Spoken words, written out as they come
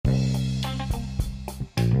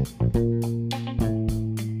My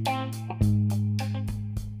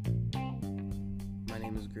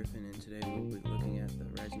name is Griffin, and today we'll be looking at the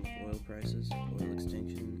rising of oil prices, oil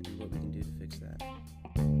extinction, and what we can do to fix that.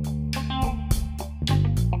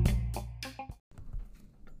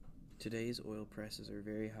 Today's oil prices are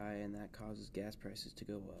very high, and that causes gas prices to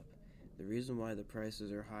go up. The reason why the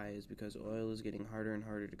prices are high is because oil is getting harder and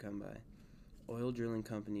harder to come by. Oil drilling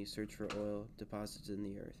companies search for oil deposits in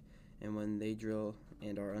the earth, and when they drill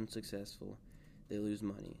and are unsuccessful, they lose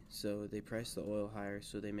money. So they price the oil higher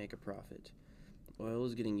so they make a profit. Oil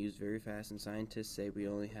is getting used very fast, and scientists say we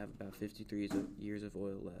only have about 53 years of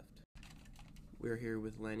oil left. We're here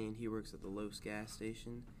with Lenny, and he works at the Los gas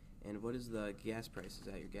station. And what is the gas prices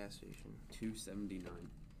at your gas station? $2.79.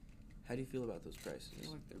 How do you feel about those prices? I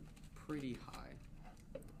feel like they're pretty high.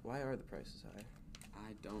 Why are the prices high?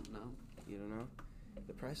 I don't know. You don't know?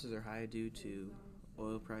 The prices are high due to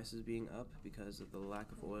oil prices being up because of the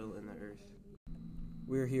lack of oil in the earth.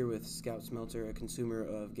 We're here with Scout Smelter, a consumer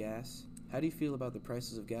of gas. How do you feel about the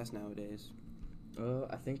prices of gas nowadays?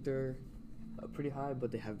 I think they're pretty high,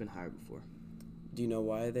 but they have been higher before. Do you know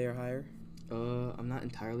why they are higher? I'm not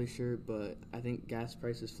entirely sure, but I think gas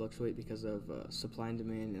prices fluctuate because of supply and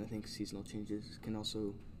demand, and I think seasonal changes can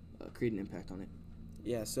also create an impact on it.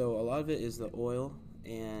 Yeah, so a lot of it is the oil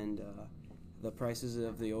and the prices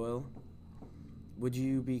of the oil. Would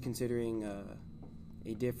you be considering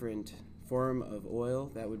a different form of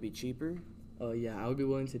oil that would be cheaper? Yeah, I would be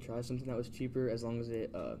willing to try something that was cheaper as long as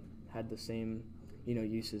it had the same,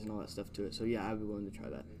 uses and all that stuff to it. So yeah, I'd be willing to try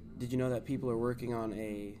that. Did you know that people are working on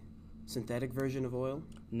a synthetic version of oil?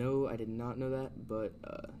 No, I did not know that, but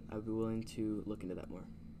I would be willing to look into that more.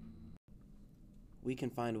 We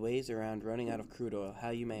can find ways around running out of crude oil.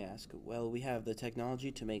 How, you may ask? Well, we have the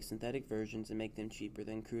technology to make synthetic versions and make them cheaper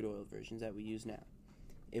than crude oil versions that we use now.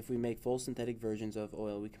 If we make full synthetic versions of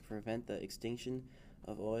oil, we can prevent the extinction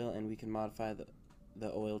of oil, and we can modify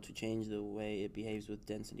the oil to change the way it behaves with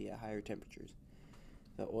density at higher temperatures.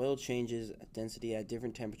 The oil changes density at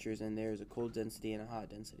different temperatures, and there is a cold density and a hot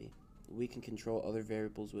density. We can control other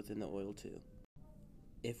variables within the oil too.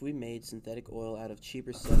 If we made synthetic oil out of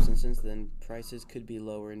cheaper substances, then prices could be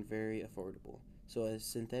lower and very affordable. So a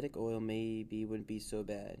synthetic oil maybe wouldn't be so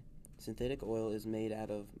bad. Synthetic oil is made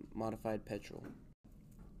out of modified petrol.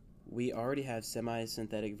 We already have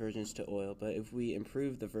semi-synthetic versions to oil, but if we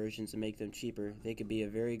improve the versions and make them cheaper, they could be a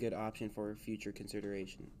very good option for future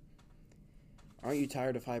consideration. Aren't you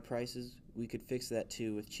tired of high prices? We could fix that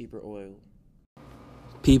too with cheaper oil.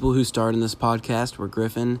 People who starred in this podcast were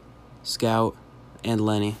Griffin, Scout, and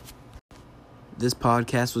Lenny. This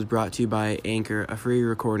podcast was brought to you by Anchor, a free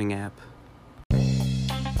recording app.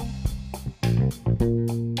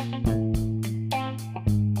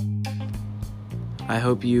 I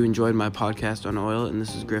hope you enjoyed my podcast on oil, and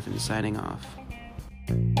this is Griffin signing off.